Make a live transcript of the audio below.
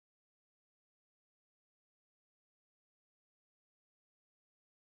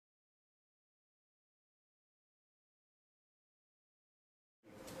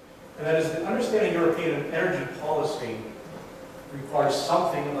And that is that understanding European energy policy requires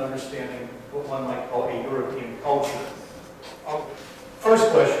something of understanding what one might call a European culture. First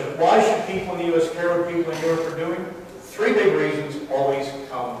question, why should people in the U.S. care what people in Europe are doing? Three big reasons always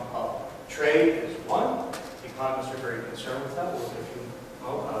come up. Trade is one. Economists are very concerned with that. We'll look at a few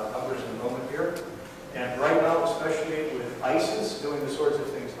numbers in a moment here. And right now, especially with ISIS doing the sorts of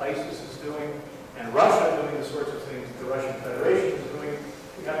things ISIS is doing, and Russia doing the sorts of things the Russian Federation is doing,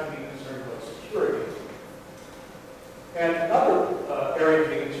 we have to be concerned about security. And another area to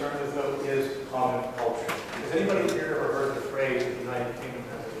be concerned with, though, is common culture. Has anybody here ever heard the phrase that the United Kingdom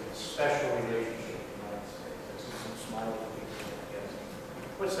has a special relationship with the United States? I see some smiles of people. Yes.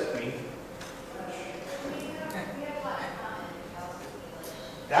 What's that mean?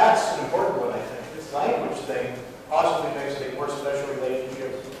 That's an important one, I think. This language thing possibly makes it a more special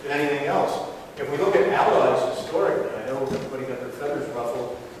relationship than anything else. If we look at allies historically, I know everybody got their feathers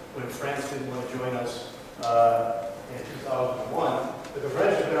ruffled when France didn't want to join us in 2001, but the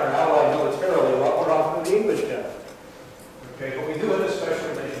French have been our ally militarily a lot more often than the English have. Okay, but we do have a special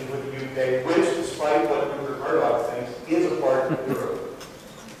relationship with the UK, which, despite what Rupert Murdoch thinks, is a part of Europe.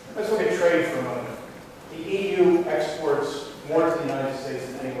 Let's look at trade for a moment. The EU exports more to the United States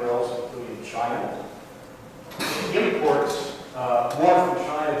than anywhere else, including China. It imports more from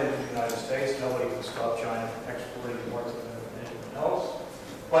China than from the United States. Nobody can stop China from exporting more to them than anyone else.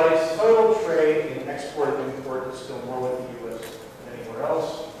 But its total trade in export and import is still more with the U.S. than anywhere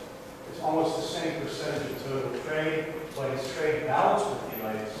else. It's almost the same percentage of total trade, but its trade balance with the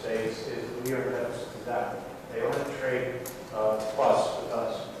United States is that we are in a deficit to them. They are in a trade plus with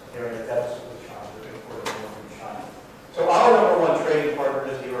us. They're in a deficit with China. They're importing more from China. So our number one trading partner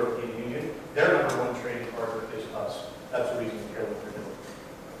is the European Union. Their number one trading partner is us. That's the reason we care what they're doing.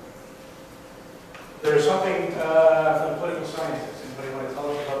 There's something from political scientists. Anybody want to tell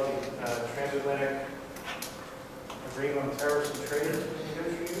us about the transatlantic agreement on tariffs and trade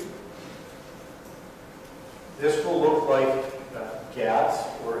negotiated? This will look like GATT,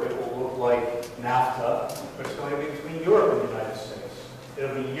 or it will look like NAFTA, but it's going to be between Europe and the United States.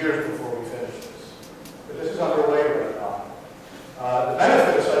 It'll be years before we finish this. But this is underway right now. The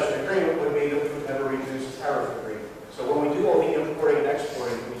benefit of such an agreement would be that we would have a reduced tariff agreement. So when we do all the importing and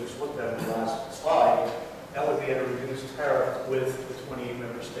exporting we just looked at in the last slide, that would be at a reduced tariff with the 28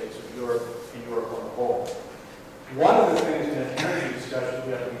 member states of Europe and Europe on the whole. One of the things in an energy discussion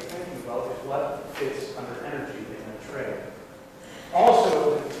we have to be thinking about is what fits under energy in a trade.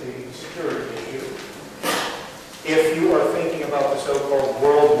 Also, the security issue. If you are thinking about the so-called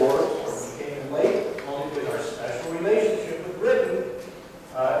world wars, or we came in late, only with our special relationship with Britain,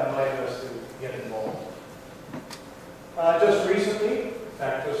 invited us to get involved. Just recently, in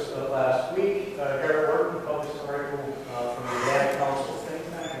fact, just last week, Eric Workman published an article from the Land Council think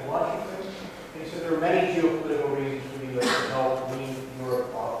tank in Washington. He said there are many geopolitical reasons for the U.S. to help wean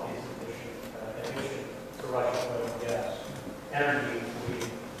Europe off its addiction to Russian oil and gas. Energy will be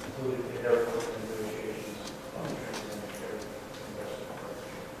included in their negotiations on the transatlantic trade investment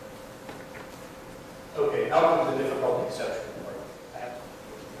partnership. Okay, now comes the difficult exception part.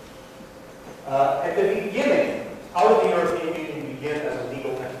 At the beginning, how did the European Union begin as a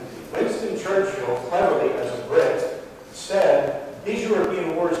legal entity? Winston Churchill, cleverly as a Brit, said, these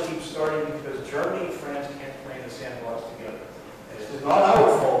European wars keep starting because Germany and France can't play in the sandbox together. And this is not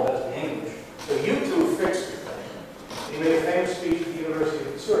our fault as the English. So you two fix the thing. He made a famous speech at the University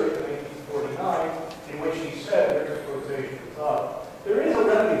of Zurich in 1849 in which he said, there's a quotation at the top, there is a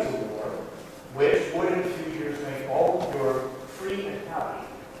remedy to war, which would in a few years make all of Europe free and happy,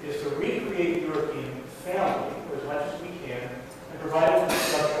 is to recreate the European family for as much as we can and provide a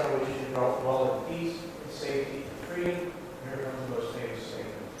structure on which we can dwell in peace and safety and freedom. And here comes the most famous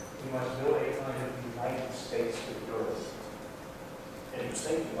statement. We must build a kind of United States of Europe. And he's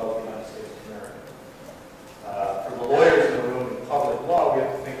thinking about the United States of America. For the lawyers in the room in public law, we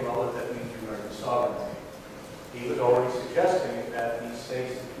have to think about what that means regarding sovereignty. He was already suggesting that these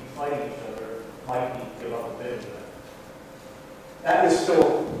states that keep fighting each other might need to give up a bit of that. That is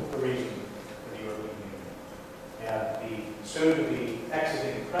still the reason for the European Union. And the soon-to-be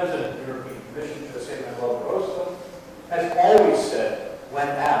exiting president of the European Commission, José Manuel Barroso, has always said, when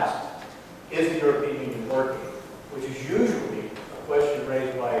asked, is the European Union working? Which is usually a question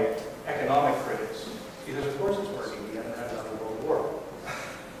raised by economic critics. Because of course it's working. We haven't had another world war.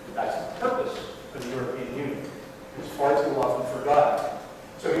 That's the purpose of the European Union. It's far too often forgotten.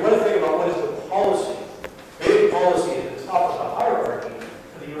 So if you want to think about what is the policy, basic policy at the top of the hierarchy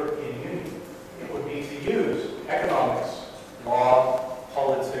for the European Union, it would be to use economics, law,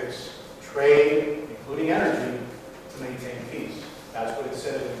 politics, trade, including energy, to maintain peace. That's what it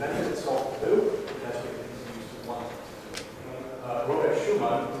said it invented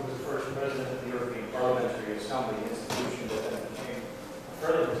Schuman, who was the first president of the European Parliamentary Assembly, an institution that then became a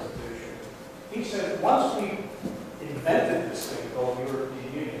further institution, he said, once we invented this thing called the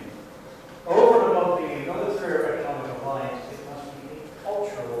European Union, over and above being a military or economic alliance, it must be a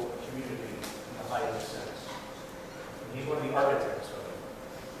cultural community in the highest sense. And he's one of the architects of it.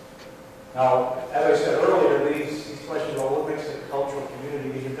 Now, as I said earlier, these questions, well, what makes it a cultural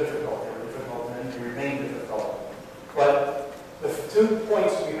community? These are difficult. They're difficult and they remain difficult. But the two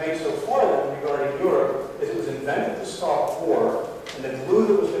points we made so far regarding Europe is it was invented to stop war, and the glue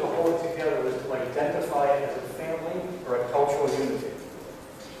that was going to hold it together was to identify it as a family or a cultural unity,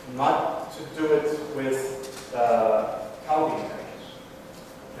 not to do it with counting things.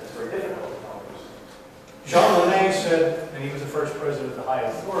 That's very difficult to count these things. Jean Monnet said, and he was the first president of the high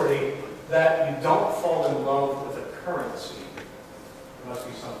authority, that you don't fall in love with a currency. There must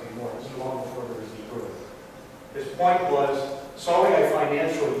be something more. This is long before there was the euro. His point was, solving a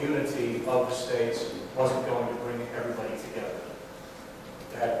financial unity of the states wasn't going to bring everybody together.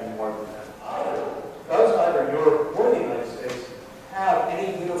 There had to be more than that. Does either Europe or the United States have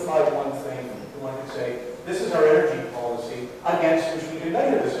any unified one thing one could say, this is our energy policy against which we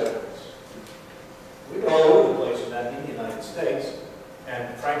united this evidence? We've been all over the place with that in the United States,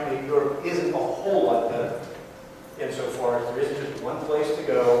 and frankly, Europe isn't a whole lot better insofar as there isn't just one place to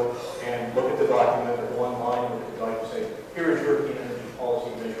go and look at the document or go online and look at the document and say, here is European energy policy,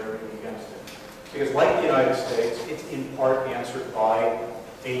 measure everything against it. Because like the United States, it's in part answered by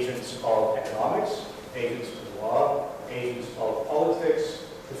agents of economics, agents of law, agents of politics,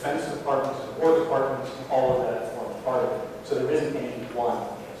 defense departments, and war departments, and all of that form part of it. So there isn't any one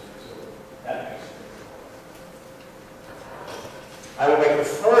answer. So that makes it difficult. I would make it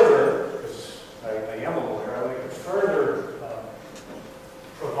further, because I am a lawyer, I would make it further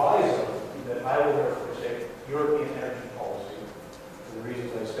proviso that I will therefore say European energy policy, for the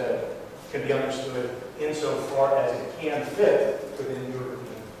reasons I said, can be understood insofar as it can fit within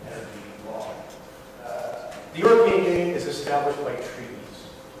European energy law. The European Union is established by treaties.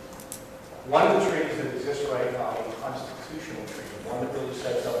 One of the treaties that exists right now, a constitutional treaty, one that really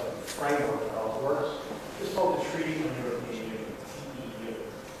sets up the framework of how it works, is called the Treaty on the European Union, TEU.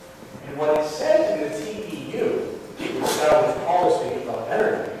 And what it says in the TEU, to establish policy about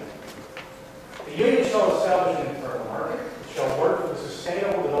energy, the Union shall establish an internal market, it shall work for the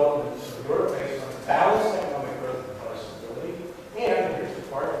sustainable development of Europe based on balanced economic growth and price stability, and here's the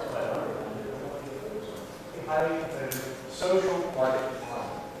part that's what I underlined, a highly competitive social market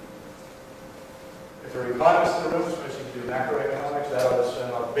economy. If there are economists in the room, especially if you do macroeconomics, that ought to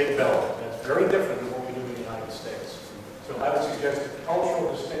send a big bell. That's very different than what we do in the United States. So I would suggest that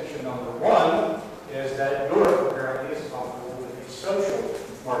cultural distinction number one is that Europe apparently is comfortable with a social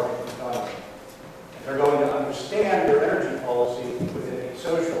market economy. And they're going to understand their energy policy within a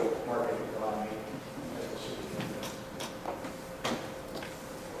social market economy.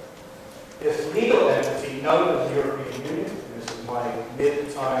 This legal entity known as the European Union, and this is my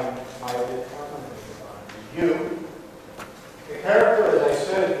mid-time review. The character, as I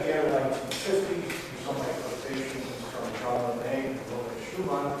said, began in the 1950s. You saw my quotations from Jean Monnet and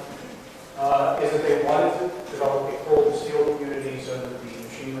Schuman. Is that they wanted to develop a cold and steel community so that the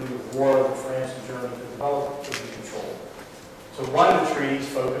machinery of war that France and Germany could develop could be controlled. So one of the treaties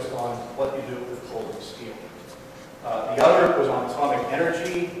focused on what you do with coal and steel. The other was on atomic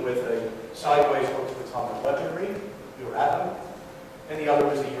energy with a sideways look to atomic weaponry, Euratom, and the other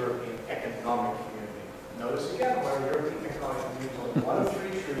was the European Economic Community. Notice again where the European Economic Community is only one of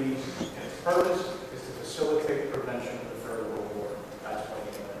three treaties, and its purpose is to facilitate prevention of the Third World War. That's why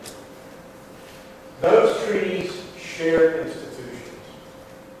you know it. Those treaties shared institutions.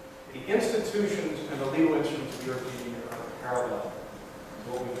 The institutions and the legal instruments of the European Union are parallel to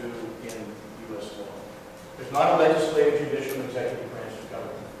what we do in U.S. law. There's not a legislative, judicial, and executive branch of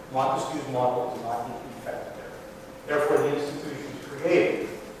government. Montesquieu's model is not in effect there. Therefore, the institutions created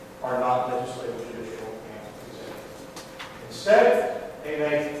are not legislative, judicial, and executive. Instead, they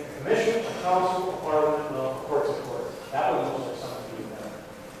make a commission, a council, a parliament, and a courts of court. That one looks like something to do better.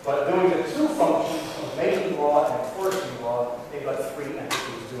 But doing the two functions of making law and enforcing law, they've got three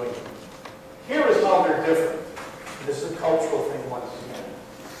entities doing it. Here is how they're different. This is a cultural thing once again.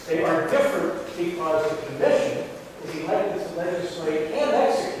 They are different because the commission is elected to legislate and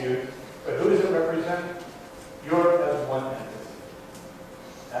execute, but who does it represent? Europe as one entity.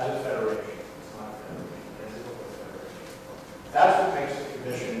 As a federation. It's not a federation. It's a federation. That's what makes the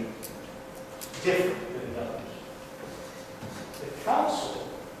commission different than the others. The council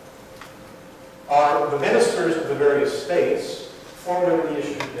are the ministers of the various states for whatever the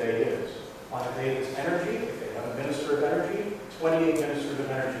issue today is. On a day that's energy, if they have a minister of energy, it's 28 ministers of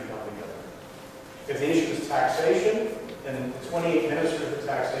energy come together. If the issue is taxation, then the 28 ministers of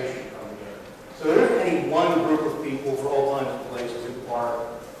taxation come together. So there isn't any one group of people for all times and places who are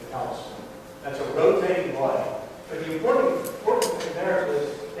the council. That's a rotating body. But the important thing there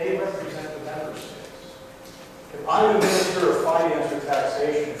is they represent the member states. If I'm the Minister of Finance or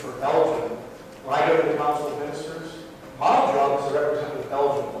Taxation for Belgium, when I go to the Council of Ministers, my job is to represent the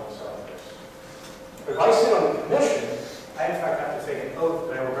Belgian ones on this. But if I sit on the Commission, I in fact have to take an oath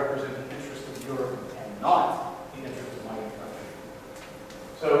that I will represent the interest of Europe and not the interest of my own country.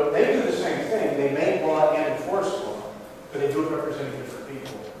 So they do the same thing. They make law and enforce law, but they do it representing different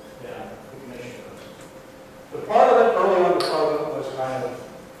people than the Commission does. The Parliament, early on, the Parliament was kind of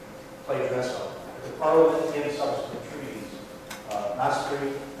play dress up. The Parliament, in subsequent treaties,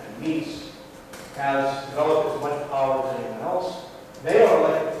 Maastricht and Nice, has developed as much power as anyone else. They are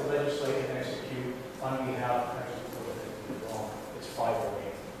elected to legislate and execute on behalf of it's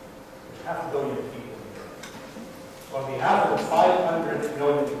 508. There's 500 million people in Europe. So on behalf of the 500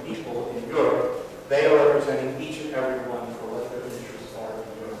 million people in Europe, they are representing each and every one for what their interests are in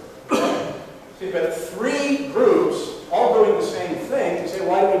Europe. So you've got three groups all doing the same thing. You say,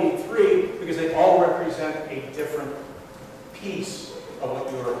 why do we need three? Because they all represent a different piece of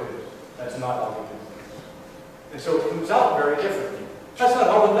what Europe is. That's not how we do things. And so it comes out very differently. That's not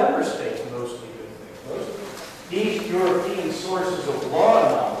how the member states mostly do things. These European sources of law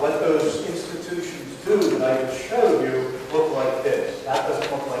now, what those institutions do that I just showed you, look like this. That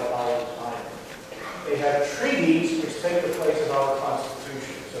doesn't look like our time. They have treaties which take the place of our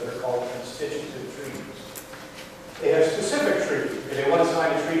Constitution, so they're called constitutive treaties. They have specific treaties. If they want to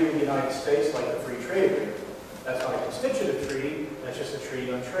sign a treaty with the United States, like the Free Trade Agreement, that's not a constitutive treaty, that's just a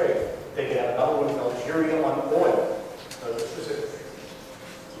treaty on trade. They could have another one called Algeria on oil. Those are specific treaties.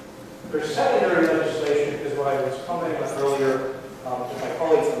 There's secondary legislation, is what I was commenting on earlier with my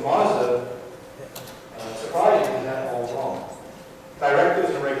colleague from Mazda. Surprisingly, that's all wrong.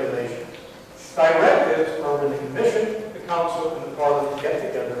 Directives and regulations. Directives are when the Commission, the Council, and the Parliament get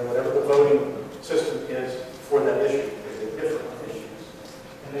together, and whatever the voting system is for that issue, because they're different issues.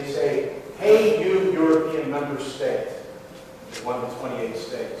 And they say, hey, you European member state, one of the 28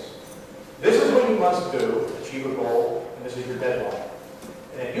 states, this is what you must do to achieve a goal, and this is your deadline.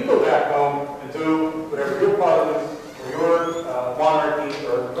 And if you go back home and do whatever your parliament or your monarchy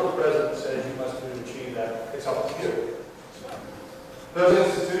or your president says you must do to achieve that, it's up to you. Those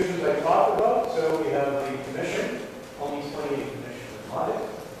institutions I talked about, so we have the Commission, only 28 commissioners on it,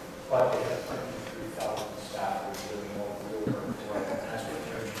 but they have 23,000 staff who are doing all the real work for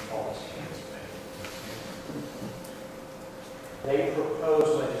transportation policy in this thing. They propose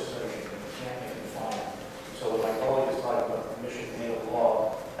legislation, they can't make it final. So when my colleague is talking about Commission made a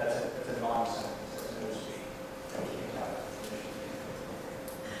law, that's a nonsense. That's no speak.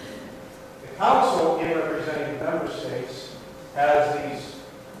 The Council, in representing the member states, has these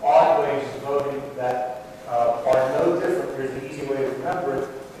odd ways of voting that are no different. There's an easy way to remember it.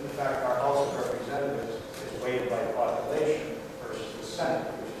 In fact, our House of Representatives is weighted by population versus the Senate,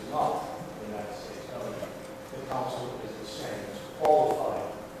 which is not the United States government. The Council is the same. It's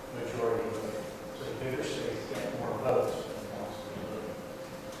qualified majority voting. So the bigger states get more votes than the Council.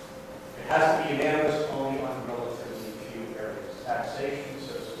 It has to be unanimous only on relatively few areas. Taxation,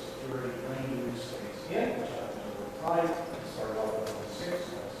 social security, bringing new states in, which happens over time. It started off with 6,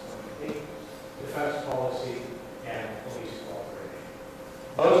 that's 28. Defense policy and police cooperation.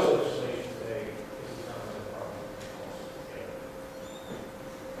 Most legislation today is determined by the Parliament.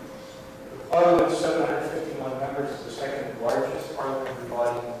 The Parliament, 751 members, is the second largest parliamentary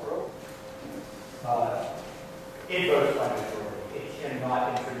body in the world. It votes by majority. It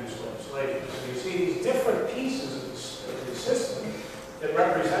cannot introduce legislation. So you see these different pieces of the system that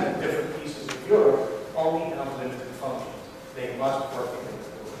represent different pieces of Europe only have limited functions. They must work together.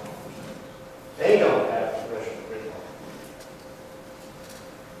 They don't have congressional gridlock.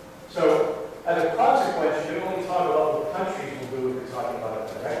 So, as a consequence, you can only talk about what countries will do if you're talking about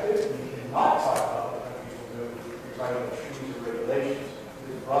a directive, and you cannot talk about what countries will do if you're talking about treaties or regulations,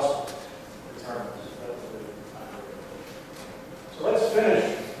 because Brussels determines what to do. So let's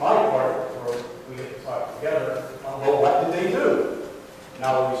finish my part before we get to talk together on, well, what did they do?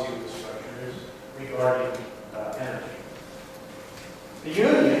 Now that we see what the structure is regarding energy. The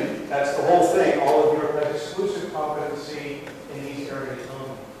Union, that's the whole thing, all of Europe has exclusive competency in these areas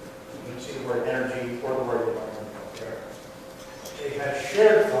only. You can see the word energy or the word environmental there. They have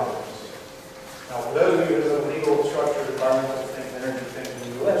shared competency. Now, for those of you who know the legal structure of environmental things, energy things in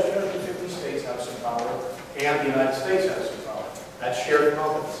the U.S., 50 states have some power, and the United States has some power. That's shared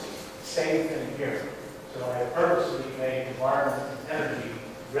competency. Same thing here. So I have purposely made environmental energy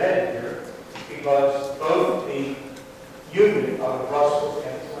red here because both the Union of Brussels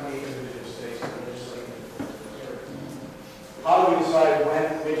and 28 individual states are legislating in this area. How do we decide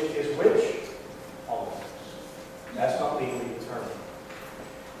which is which? Politics. That's not legally determined.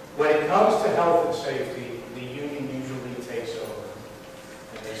 When it comes to health and safety, the Union usually takes over.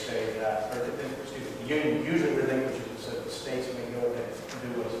 And they say that, or the Union usually relinquishes it so the states may go ahead and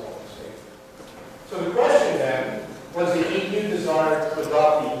do what's health and safety. So the question then, was the EU desire to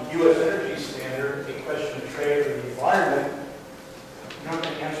adopt the U.S. energy standard a question of trade or the environment? You're not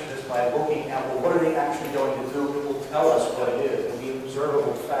going to answer this by looking at, well, what are they actually going to do? It will tell us what it is. It will be an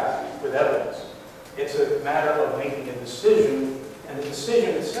observable fact with evidence. It's a matter of making a decision, and the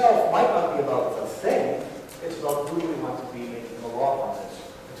decision itself might not be about the thing. It's about who we want to be making the law on this.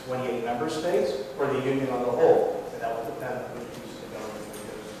 The 28 member states or the Union on the whole. And that will depend on which piece of the government we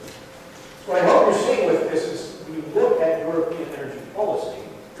go to. So what I hope you're seeing with this is when you look at European energy policy,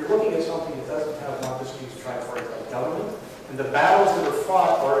 you're looking at something that doesn't have Montesquieu's tripartite government. And the battles that are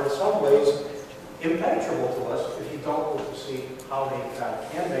fought are in some ways impenetrable to us if you don't look to see how they in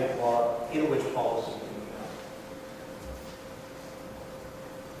fact can make law in which policy can be done.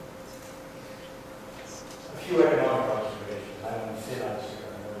 A few economic observations. I don't want to sit on this here.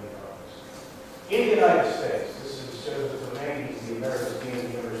 I'm really promise. In the United States, this is shows the domain of the American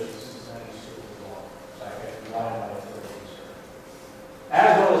University of Cincinnati School of Law. So I can rely on my authorities here.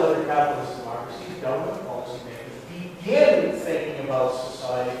 As well as other capitalist democracies, government policymakers begin thinking about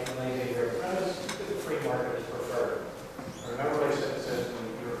society when they make their premise that the free market is preferred. Remember what I said, it says in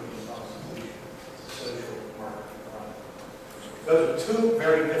the European Constitution, it's a social market economy. Those are two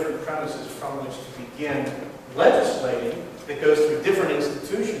very different premises from which to begin legislating that goes through different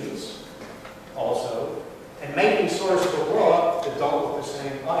institutions also, and making sources of law that don't look the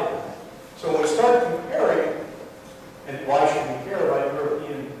same either. So when we start comparing, and why should we care about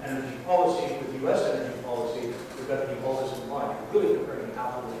European energy policy with U.S. energy policy, we've got to keep all this in mind. We're really comparing an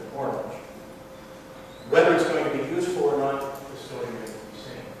apple with an orange. Whether it's going to be useful or not is still remains to be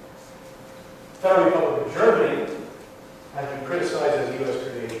seen. The Federal Republic of Germany has been criticized as a U.S.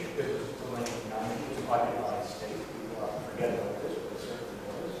 creation because it was the 1990s. It was a occupied state. People often forget about this, but it certainly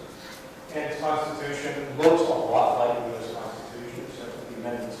was. And its constitution looks a lot like the U.S. Constitution, except that the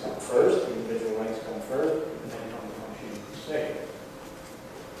amendments come first, the individual rights come first, and then come the function of the state.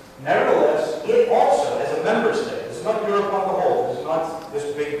 Nevertheless, it also, as a member state, this is not Europe on the whole, this is not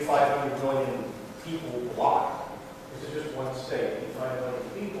this big 500 million people block. This is just one state, 85 million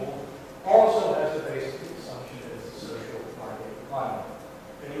people, also has the basic assumption that it's a social market economy.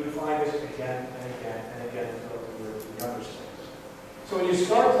 And you would find this again and again and again throughout the European member states. So when you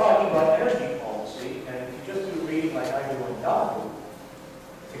start talking about energy policy, and if you just do reading like I do in Yahoo,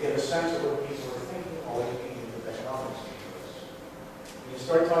 to get a sense of what people are thinking, always beginning with economics. When you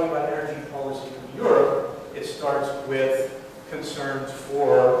start talking about energy policy in Europe, it starts with concerns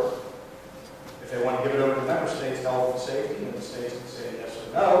for, if they want to give it over to member states, health and safety, and the states can say yes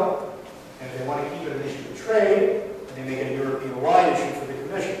or no. And if they want to keep it an issue of trade, then they make it a European-wide issue for the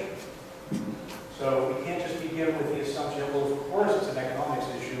Commission. So we can't just begin with the assumption, well, of course it's an economics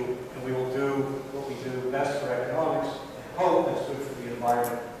issue, and we will do what we do best for economics, and hope that's good for the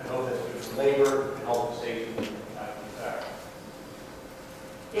environment, and hope that's good for labor, and health and safety, and that.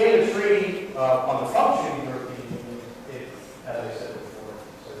 In the treaty on the functioning of the European Union, it, as I said before,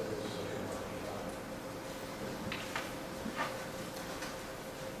 says it's a social market economy.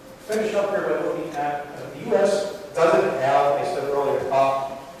 Finish up here by looking at the U.S. doesn't have, I said earlier,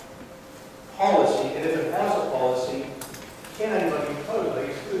 policy, and if it has a policy, can anybody oppose it? I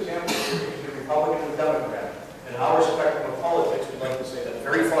use two examples here, the Republican and Democrat. And in our spectrum of politics, we'd like to say that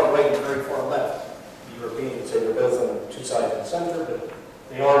very far right and very far left. The Europeans would say they're both on the two sides of the center, but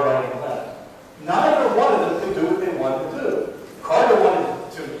they are right and left. Neither one of them could do what they wanted to do. Carter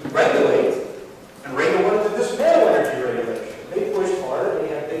wanted to regulate, and Reagan wanted to dismantle energy regulation. They pushed hard, they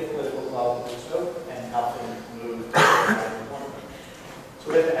had big political clout to do so, and nothing moved. So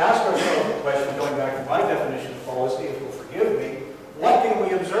we have to ask ourselves the question, going back to my definition of policy, if you'll forgive me, what can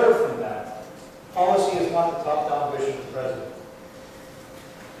we observe from that? Policy is not the top-down wish of the president.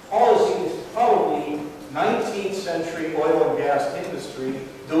 Policy is probably 19th century oil and gas industry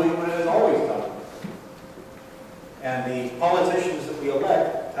doing what it has always done. And the politicians that we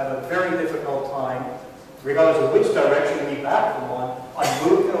elect have a very difficult time, regardless of which direction we back them on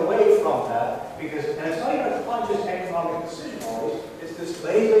moving away from that. Because, and it's not even a conscious economic decision always, it's this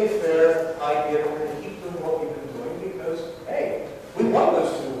laissez-faire idea that we're going to keep doing what we've been doing because, hey, we won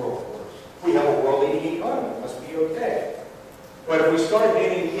those two world wars. We have a world-leading economy, it must be okay. But if we start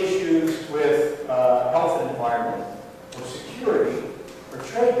getting issues with health and environment or security,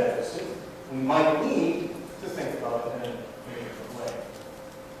 trade deficit, we might need to think about it in a different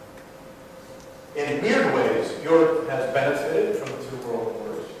way. In weird ways, Europe has benefited from the 2 world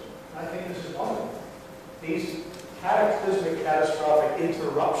wars. I think this is one of them. These cataclysmic, catastrophic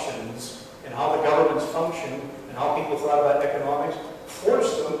interruptions in how the governments function and how people thought about economics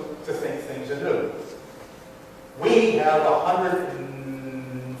forced them to think things anew. We have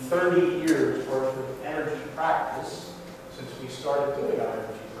 130 years worth of energy practice since we started doing our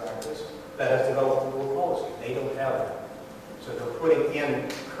energy practice that has developed a world policy. They don't have that. So they're putting in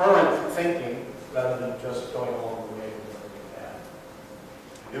current thinking rather than just going along the way with what we have.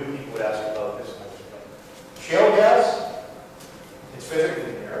 I knew people would ask about this. Shale gas, it's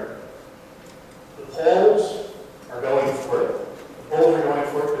physically there. The poles are going for it. The poles are going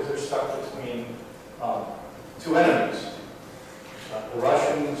for it because they're stuck between 2 enemies. The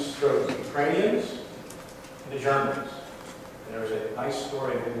Russians, the Ukrainians, and the Germans. And there was a nice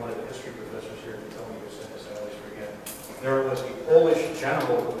story, maybe one of the history professors here who told me this, I always forget. There was a Polish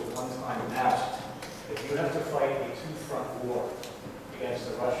general who was one time asked, if you have to fight a 2-front war against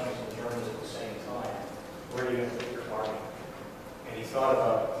the Russians and the Germans at the same time, where are you going to put your army? And he thought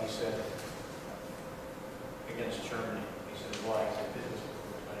about it, he said, against Germany. He said, why? He said, business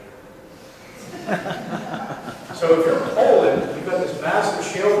was better. So if you're Poland, you've got this massive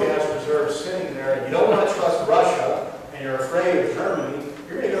shale gas reserve sitting there, and you don't want to trust Russia, and you're afraid of Germany,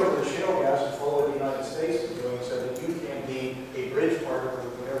 you're going to go for the shale gas and follow what the United States is doing so that you can be a bridge partner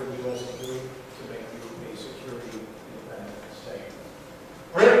with whatever the U.S. is doing to make you a security independent state.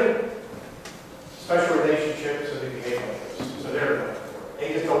 Britain, special relationships, so they behave like this. So they're going for it. They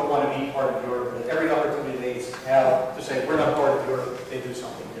just don't want to be part of Europe, and every opportunity they have to say, we're not part of Europe, they do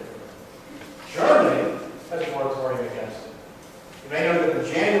something different. Germany has a moratorium against it. You may know that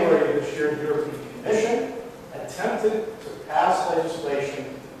in January of this year, the European Commission attempted to pass legislation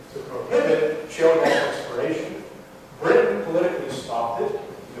to prohibit shale gas exploration. Britain politically stopped it. You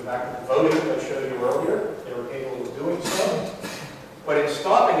go back to the voting that I showed you earlier. They were capable of doing so. But in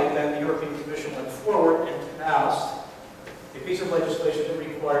stopping it, then the European Commission went forward and passed a piece of legislation that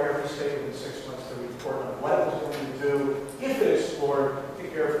required every state within 6 months to report on what it was going to do if it explored to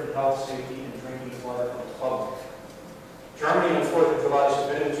care for the health, safety, and drinking water of the public. Germany on 4th of July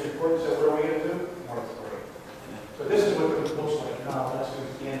submitted its report and said, what are we going to do? Moratorium. So this is what it looks like now. That's what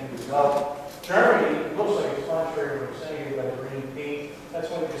we can do. Germany, it looks like it's contrary to what we're saying about the green paint. That's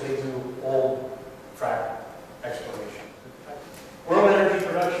only because they do old frack exploration. World energy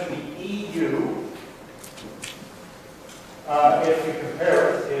production, the EU, if we compare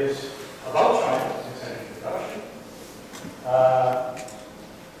it, is about China, its energy production.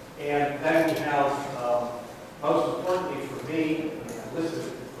 And then we have, most importantly for me, I listed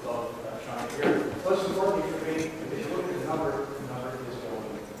above China here, most importantly for me, if you look at the number is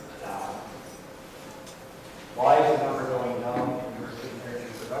going down. Why is the number going down in European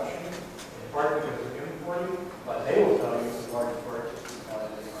energy production? In part because they're importing, but they will tell you it's a large part because they are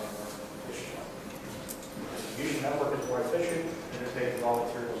more efficient. The distribution network is more efficient, and they're taking raw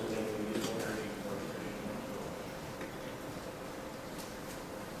materials and making usable energy more efficient.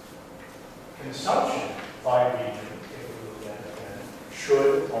 Consumption by region, if we look at it again,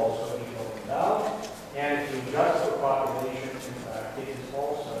 should also be going down. And if you adjust the population, in fact, it is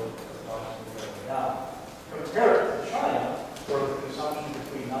also approximately going down. Compare it to China, where the consumption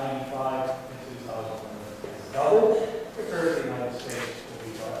between 95 and 2000 has doubled. Compare it to the United States, where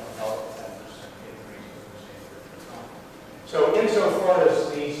we got about a 10% increase over the same period of time. So insofar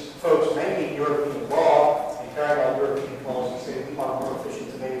as these folks making European law and carrying out European policy say we are more efficient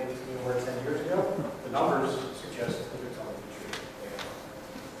today than we were 10 years ago, the numbers suggest that they're telling the truth.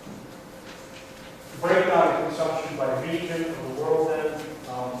 Breakdown of consumption by region of the world then, in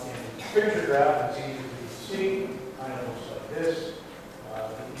the picture graph, it's easy to see, kind of looks like this.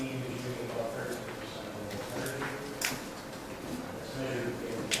 The EU is using about 13% of the world's energy. It's measured in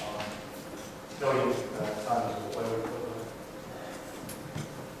billion tons of oil equivalent.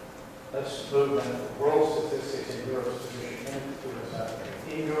 Let's move on to world statistics in Europe's position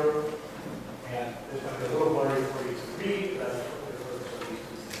in Europe. And this might be a little blurry for you to read, but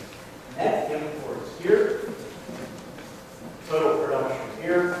net imports here, total production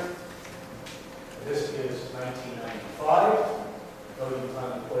here. This is 1995, billion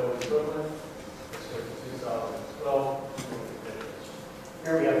ton oil equivalent. Let's go to 2012.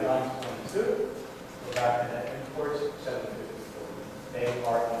 Here we have 922. Go back to net imports, 754. They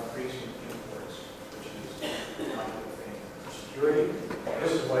are increasing imports, which is not a good thing for security.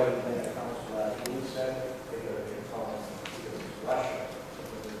 This is why the Atlantic Council last week said they got a big problem because it's Russia.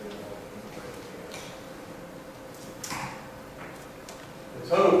 The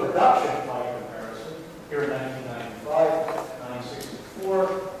total production, by comparison, here in 1995, 964,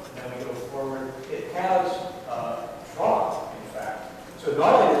 and then we go forward, it has dropped, in fact. So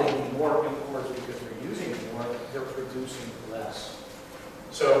not only are they doing more imports because they're using more, they're producing less.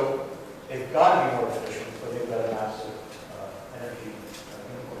 So they've got to be more efficient, but they've got a massive energy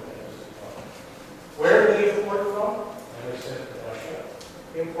import deficit problem. Where do they import from? As I said, Russia.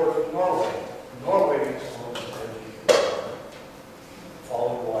 They import from Norway. Norway makes all this energy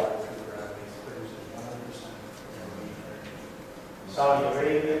falling water through gravity, produces 100% of energy. Saudi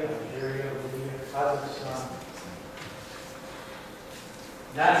Arabia, Nigeria, Libya, Kazakhstan.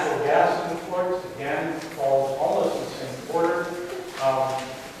 Natural gas imports, again, falls almost in the same order.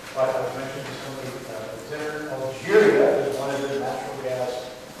 But I mentioned somebody dinner. Algeria is one of the natural gas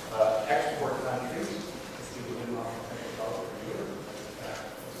export countries. If you do not think about it for you, in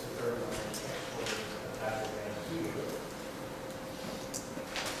fact, it's the third largest exporter of natural gas to Europe.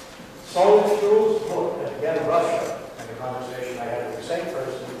 Solid fuels, look, again, Russia. And the conversation I had with the same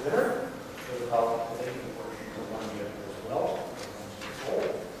person at dinner was about the Canadian portion of Colombia as well.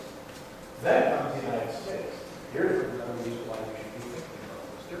 Then comes the United States. Here's another reason why we should be thinking about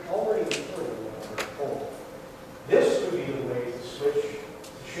this. They're already referred to coal. This would be the way to switch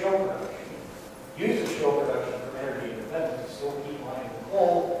to shale production. Use the shale production for energy independence, still keep mining the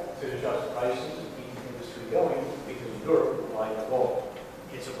coal to adjust prices and keep the industry going because Europe will buy the coal.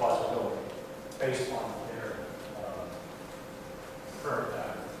 It's a possibility based on their current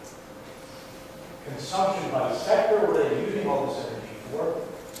pattern. Consumption by sector, what are they using all this energy for?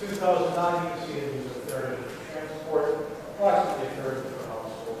 2009, you can see they use a third of it for transport, approximately a third for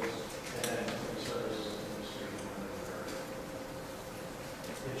households, and then for the services industry, another third.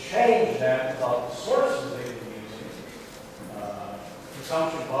 The change then about the sources they've been using,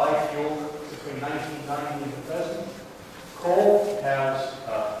 consumption by fuel between 1990 and the present. Coal has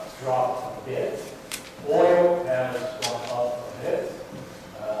dropped a bit. Oil has gone up a bit.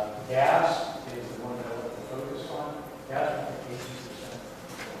 Gas is the one that I want to focus on. Gas went from 18%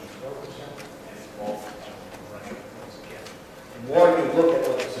 to 24%, and it's all from Russia once again. The more you look at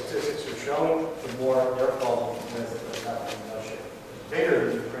what the statistics are showing, the more their problem with what's happening in Russia is bigger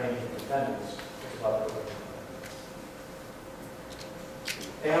than Ukrainian independence. It's about the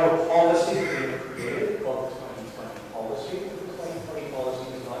They have a policy that they created called the 2020 policy. The 2020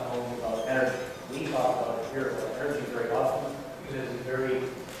 policy is not only about energy. We talk about it here about energy very often because it's a very,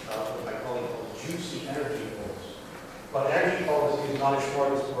 what my colleague calls juicy energy goals. But energy policy is not a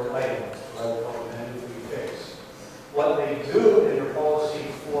smorgasbord item. I would call it an energy fix. What they do in their policy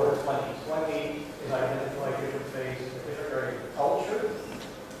for 2020 is identify different phases of different agriculture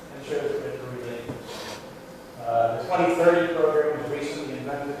and shows that they're related. The 2030 program was recently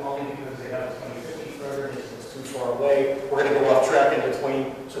invented only because they have a 2050 program. It's too far away. We're going to go off track in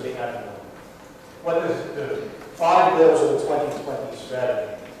between, so they add one. What does it do? 5 goals of the 2020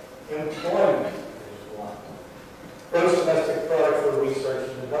 strategy. Employment is one. Gross domestic product for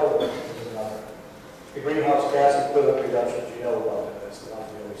research and development is another. The greenhouse gas equivalent reductions, you know about that. That's the one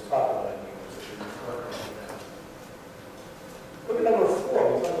we always talk about in the university. Look at number 4.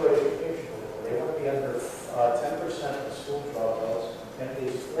 We talk about education. They want to be under 10% of school dropouts, and at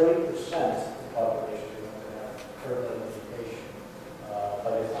least 40% of the population who want to have third level education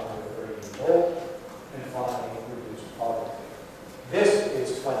by the time they're 30 years old, and finally reduce poverty. This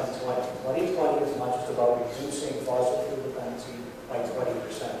is 2020. 2020 is not just about reducing fossil fuel dependency by 20%.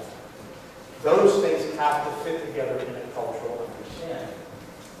 Those things have to fit together in a cultural understanding.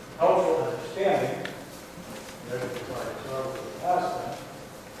 Cultural understanding, there's the past time.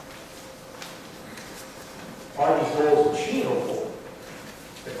 Are these goals achievable?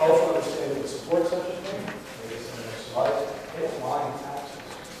 The cultural understanding that supports such a thing, maybe it's in the next slide, it's lying taxes.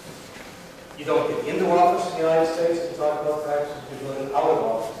 You don't get into office in the United States to talk about taxes, you go out of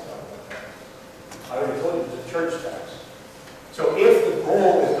office to talk about taxes. I already told you there's a church tax. So if the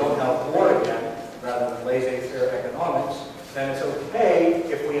goal is don't have war again, rather than laissez-faire economics, then it's okay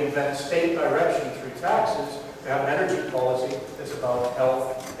if we invent state direction through taxes to have an energy policy that's about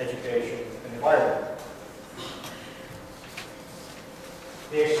health, education, and environment.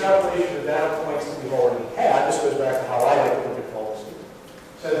 The extrapolation of data points that we've already had, this goes back to how I like to look at policy,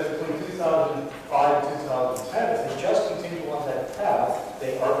 says that between 2005 and 2010, if they just continue on that path,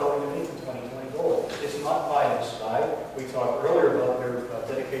 they are going to meet the 2020 goal. It's not pie in the sky. We talked earlier about their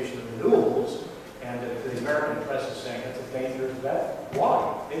dedication to renewables, and the American press is saying that's a dangerous bet.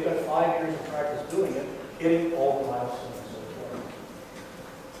 Why? They've got 5 years of practice doing it, hitting all the milestones and so forth.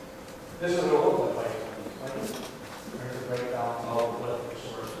 This is what it will look like by 2020. There's a breakdown of what the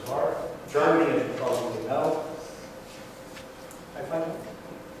sources are. Germany, as you probably know. I find it.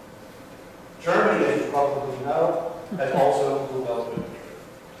 Germany, as you probably know, has also ruled out nuclear.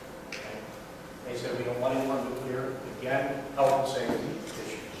 Okay? They said we don't want any more nuclear. Again, health and safety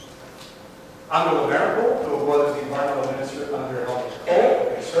issues. Angela Merkel, who was the environmental minister under Helmut Kohl,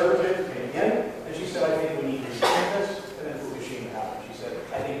 a conservative, came in, and she said, I think we need to rethink this. And then Fukushima happened. She said,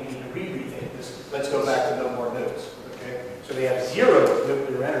 I think we need to rethink this. Let's go back to no more nukes. Okay? So they have zero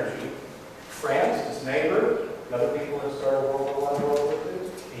nuclear energy. France, its neighbor, and other people that started World War I, World War II,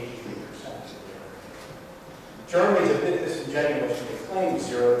 83%. Germany's a bit disingenuous when they claim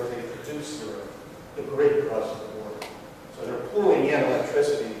zero, but they produce zero. The grid crosses the border. So they're pulling in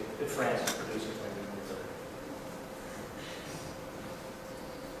electricity that France is producing by nuclear.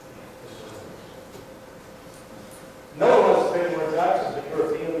 No one wants to pay more taxes, but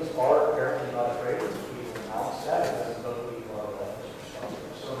Europeans are apparently not afraid of this. We've announced that. It doesn't vote people out of office.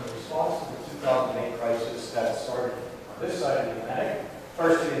 So in response to the 2008 crisis that started on this side of the Atlantic,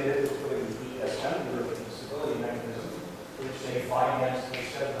 first thing they did was put in the ESM, the European Stability Mechanism, which they financed with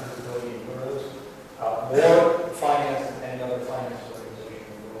 700 billion euros, more finance than any other finance organization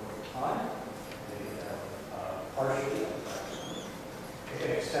in the world at the time. They partially, they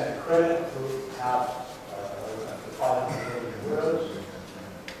can extend credit through half to 500 billion euros.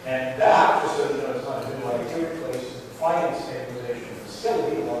 And that, just so you know, it's not a new idea, replaces the finance stabilization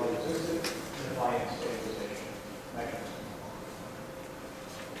facility, while it existed, in the finance stabilization mechanism.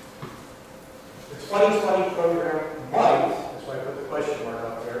 The 2020 program might, that's why I put the question mark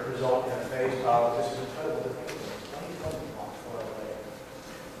up there, result in a phase out. This is incredible to think about. 2020 not far away.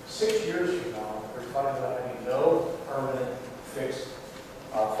 6 years from now, we're talking about having no permanent fixed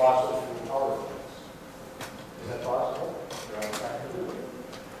fossil fuel power plants. Is that possible? They're on track to do it.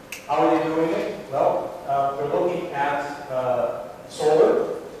 How are they doing it? Well, they're looking at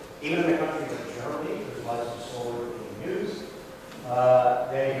solar. Even in the country like Germany, there's lots of solar being used.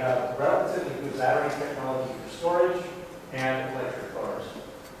 They have relatively good battery technology for storage and electric cars.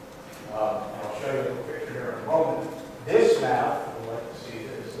 And I'll show you a picture here in a moment. This map, if you'd like to see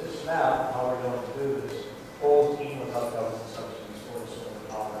this map, how we're going to do this, holds even without government subsidies for solar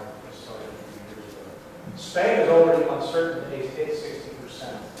power. It started a few years ago. Spain has already on certain days hit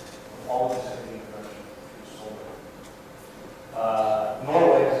 60% of all of its energy production through solar.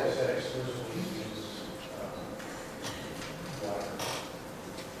 Norway, as I said, exclusively uses water.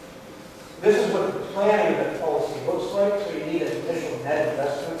 This is what the planning of that policy looks like. So you need an initial net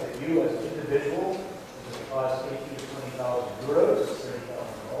investment that you as an individual, is going to cost 18,000 to 20,000 euros, it's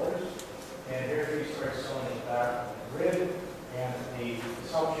 $30,000. And here we start selling it back on the grid. And the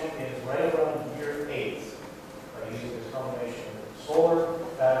consumption is right around year 8 by using this combination of solar,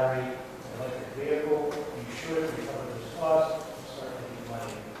 battery, and electric vehicle. You should recover this cost and start making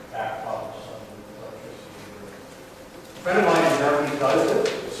money back off of some of the electricity. A friend of mine in Germany does it,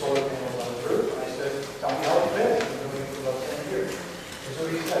 the solar panels on the roof. And I said, tell me how it's been. I've been doing it for about 10 years. This is what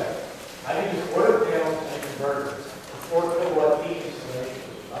he said. I can just order panels and converters for 4 kilowatt peak installation,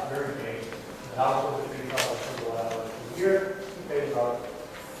 which is not very big, and I'll put 3,000 kilowatt hours per year. He pays about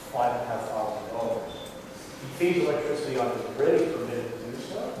 $5,500. He feeds electricity onto the grid, he's permitted to do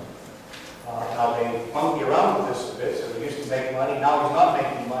so. Now they monkey around with this a bit, so he used to make money, now he's not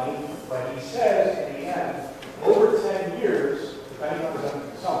making money, but he says in the end, over 10 years, depending on his own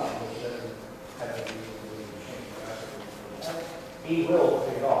consumption, which doesn't have to be change drastically, he will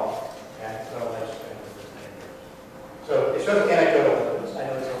pay it off and go lifespan over 10 years. So it's just anecdotal evidence. I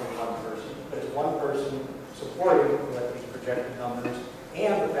know it's only one person, but it's one person supporting these projected numbers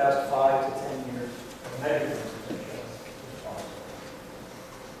and the past 5 to 10 years of measurements that show it's possible.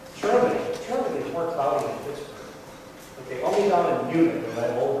 Germany is more cloudy than Pittsburgh. Okay, only down in Munich, where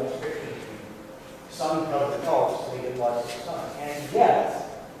that old nice picture is sun-covered Alps, so they get lots of sun. And yet,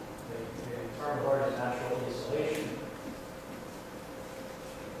 the term of art is natural insulation.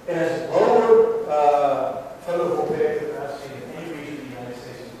 It has lower photovoltaic capacity than any region in the United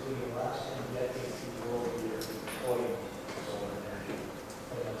States, including Alaska, and yet they see the world leader in deploying solar energy.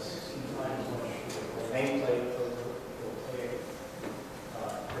 About 16 times much nameplate photovoltaic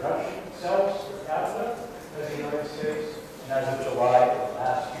production cells per capita as the United States. And as of July of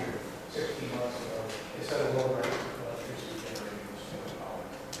last year, 16 months ago, they set a world record for electricity generation of solar power,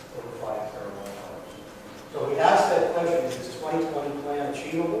 over 5 terawatt hours. So we asked that question, is this 2020 plan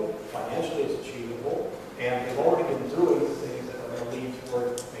achievable? Financially, it's achievable. And they've already been doing things that are going to lead toward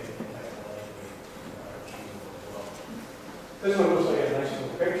making it technologically achievable as well. This one looks like a nice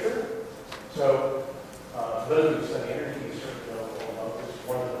little picture. So those who study energy certainly know all about this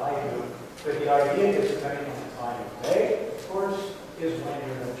more than I do. But the idea is, depending on the time of day, of course, is when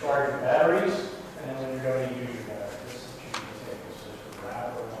you're going to charge your batteries and then when you're going to use your batteries. This is the cheapest thing. This is the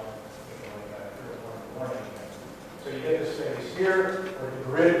grab or one, going back through. So you get this phase here, where the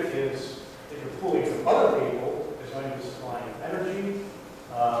grid is, if you're pulling from other people, is going to be supplying energy.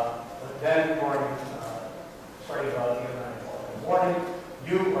 But then during, starting about 8 or 9 o'clock in the morning,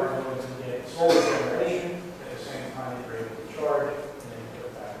 you are going to get solar generation at the same time that you're able to charge, and then you put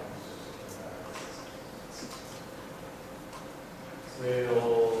it back in the system.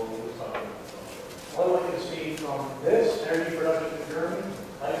 We'll talk about it. What I can see from this energy production in Germany,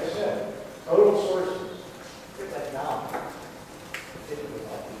 like I said, total sources, get that down.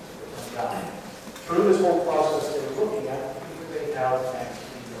 Down. Through this whole process that we're looking at, you can make out tanks to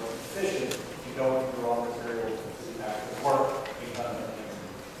be more efficient. You don't need the raw materials to the actual work being done.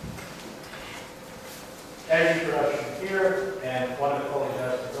 Energy production here, and one of the colleagues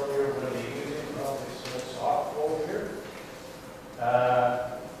asked earlier, what are they using? Well, it's soft over here.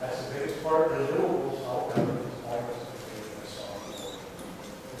 That's the biggest part. The renewables, I'll cover this almost as soft.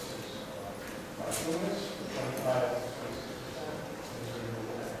 This is bituminous, 25 to 26%. This is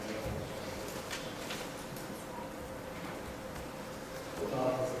renewable energy.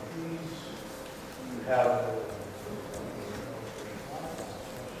 You have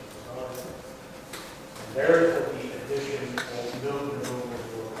there's what the addition of no renewables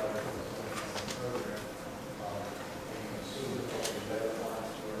will look like in the program. And you can see the better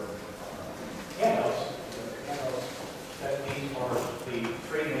plants were handles. That these are the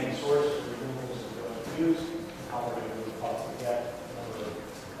three main sources of renewables that we're going to use, how we're going to move up to get a number of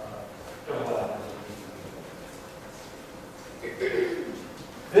kilowatt hours.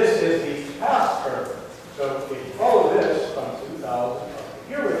 This is the past curve. So if you follow this from 2000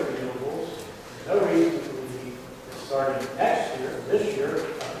 here with renewables, there's no reason to believe that starting next year, this year,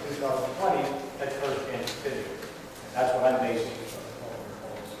 2020, that curve can continue. And that's what I'm basing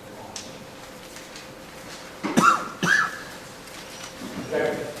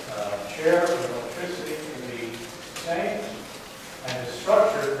share of electricity can be the same, and the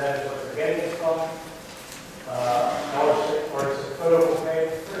structure, that is what they're getting it from. Or it's a photovoltaic,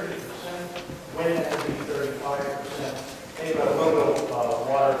 30%, wind energy, 35%. Think about a little bit of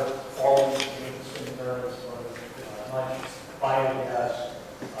water falling in the turbines, or much biogas,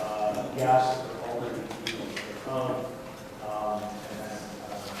 gas that are already used in their own, and then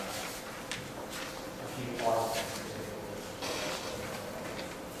a few parts.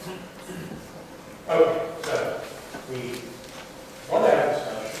 Okay, so we want to have a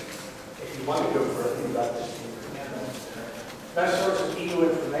discussion. If you want to go further about this, best source of EU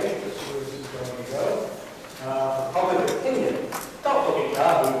information, this is where this is going to go. Public opinion. Don't look at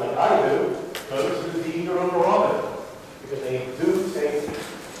Yahoo like I do. Go to the Eurobarometer, because they do take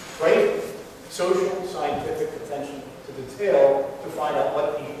great social, scientific attention to detail to find out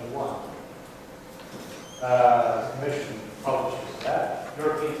what people want. The Commission publishes that.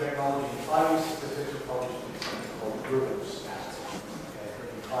 European Technology and Climate Statistics are published in something called Eurostat. Okay, for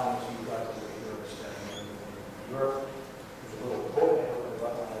the climate, you guys are Eurostat in Europe. There's a little book I hope I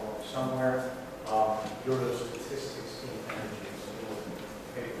left along somewhere. Euro statistics in energy. It's a little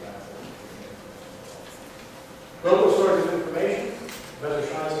paper out there. Local sources of information. Professor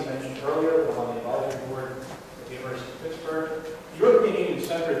Shaughnessy mentioned earlier, the one on the advisory board at the University of Pittsburgh. The European Union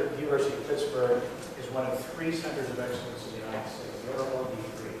Center at the University of Pittsburgh is one of 3 centers of excellence in the United States. The other one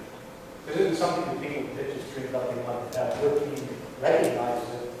being 3. This isn't something that people pitch a street about. They want to have. The European Union recognizes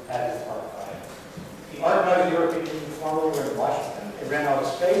it as its archive. The archives of the European Union formerly were in Washington. They ran out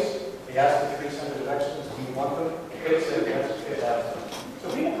of space. They asked the 3 centers of excellence, do you want them? They said, yes, it has them. So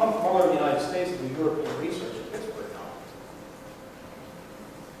people come from all over the United States to do European research at Pittsburgh now.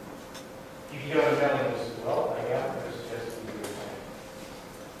 You can go to mailing list as well. I am going to suggest you do the same.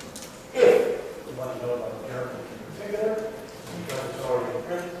 If you want to know about Germany in particular, because it's already in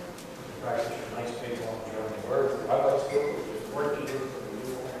print, you can practice your nice big long German words. I like skill, which is working group for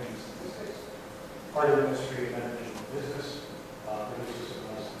renewable energy statistics. Part of the Ministry of Energy and Business produces some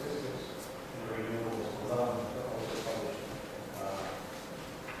nice statistics, and the renewables alone are also published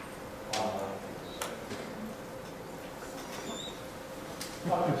online. I'm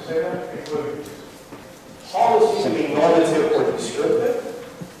not going to say that, including policies being normative or descriptive.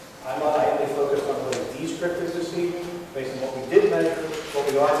 I only focused on what is descriptive this evening, based on what we did measure, what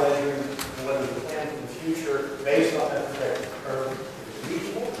we are measuring, and whether we plan for the future based on that projected curve is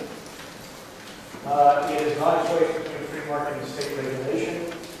reachable. It is not a choice between free market and state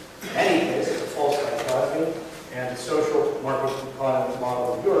regulation. In any case, it's a false dichotomy, and the social market economy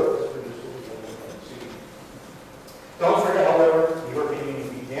model of Europe has produced what we want to see. Don't forget, however, the European Union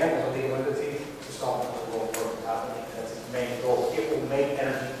began as a legal entity to solve the world war happening. That's its main goal. It will make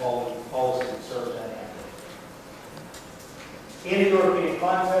energy policy that serves that end. In the European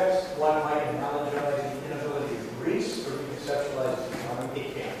context, one might analogize the inability of Greece to reconceptualize the economy?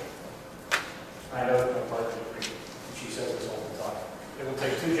 It can't. I know that my partner agrees. She says this all the time. It will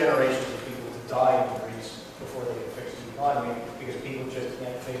take 2 generations of people to die in Greece before they can fix the economy because people just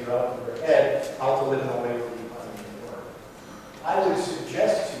can't figure out in their head how to live in a way where the economy can work. I would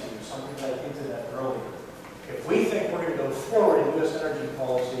suggest to you something that I hinted at earlier. If we think we're going to go forward in U.S. energy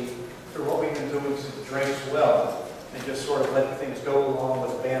policy through what we've been doing since Drake's well, and just sort of let things go along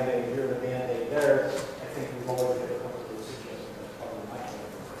with a Band-Aid here and a Band-Aid there, I think we've already been comfortable suggesting that's probably not going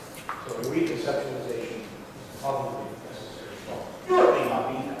to work. So a reconceptualization is probably necessary as well. Europe may not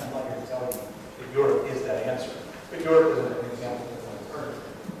be that. I'm not here to tell you that Europe is that answer. But Europe is an example of an alternative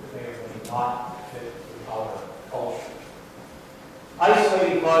that may or may not fit with our culture.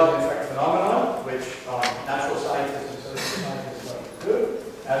 Isolating cause and effect phenomenon, which natural scientists and social scientists like to do,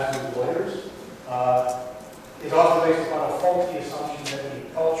 as do lawyers, is often based upon a faulty assumption that in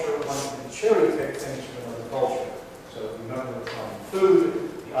culture one can cherry pick things from another culture. So remember from food,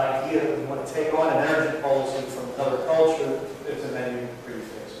 the idea that we want to take on an energy policy